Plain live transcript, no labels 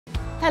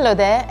Hello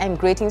there and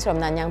greetings from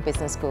Nanyang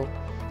Business School.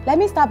 Let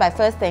me start by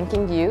first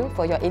thanking you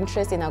for your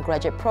interest in our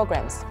graduate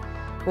programs.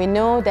 We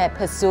know that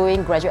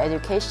pursuing graduate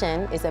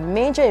education is a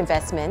major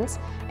investment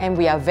and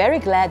we are very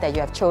glad that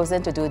you have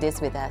chosen to do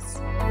this with us.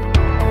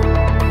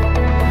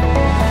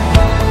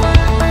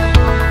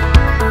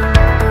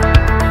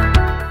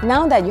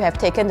 Now that you have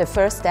taken the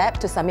first step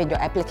to submit your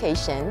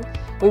application,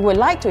 we would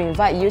like to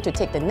invite you to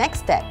take the next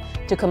step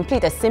to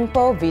complete a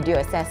simple video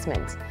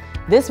assessment.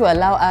 This will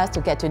allow us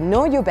to get to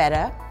know you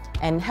better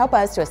and help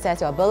us to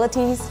assess your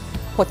abilities,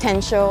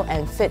 potential,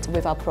 and fit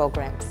with our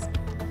programs.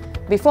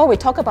 Before we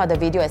talk about the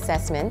video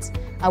assessment,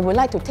 I would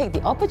like to take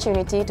the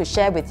opportunity to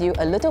share with you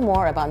a little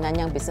more about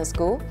Nanyang Business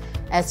School,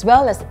 as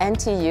well as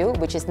NTU,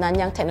 which is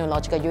Nanyang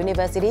Technological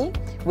University,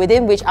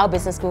 within which our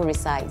business school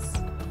resides.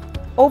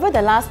 Over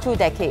the last 2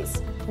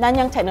 decades,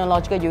 Nanyang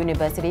Technological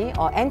University,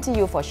 or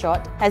NTU for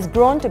short, has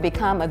grown to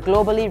become a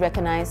globally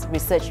recognized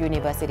research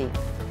university.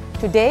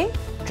 Today,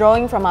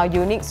 drawing from our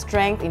unique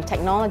strength in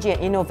technology and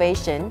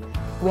innovation,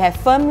 we have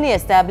firmly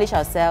established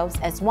ourselves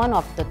as one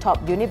of the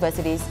top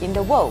universities in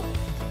the world.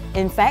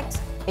 In fact,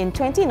 in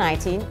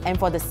 2019 and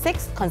for the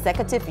 6th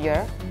consecutive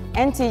year,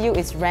 NTU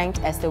is ranked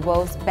as the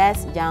world's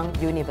best young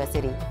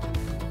university.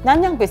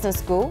 Nanyang Business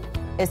School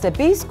is a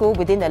B school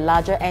within the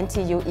larger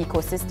NTU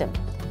ecosystem.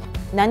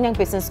 Nanyang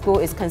Business School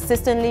is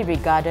consistently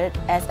regarded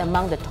as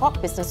among the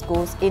top business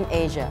schools in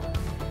Asia.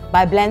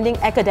 By blending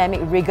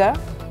academic rigor,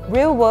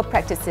 real-world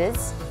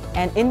practices,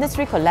 and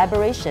industry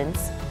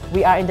collaborations,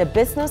 we are in the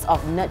business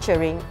of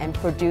nurturing and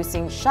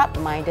producing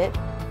sharp-minded,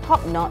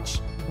 top-notch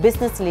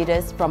business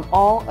leaders from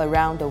all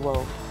around the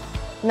world.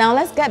 Now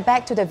let's get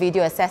back to the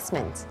video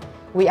assessment.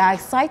 We are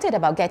excited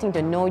about getting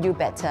to know you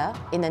better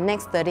in the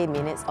next 30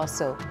 minutes or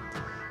so.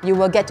 You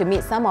will get to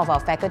meet some of our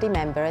faculty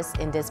members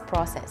in this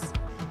process.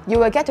 You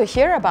will get to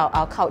hear about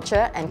our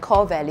culture and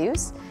core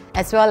values,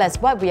 as well as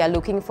what we are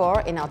looking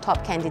for in our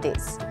top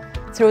candidates.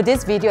 Through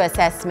this video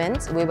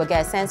assessment, we will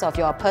get a sense of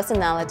your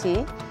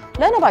personality,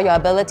 learn about your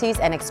abilities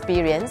and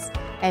experience,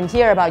 and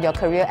hear about your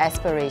career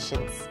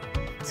aspirations.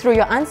 Through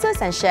your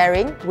answers and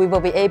sharing, we will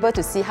be able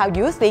to see how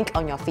you think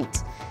on your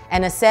feet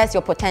and assess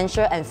your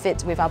potential and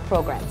fit with our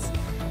programs.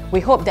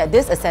 We hope that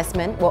this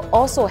assessment will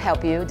also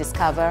help you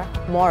discover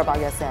more about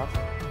yourself.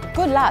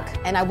 Good luck,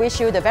 and I wish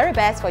you the very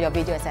best for your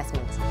video assessment.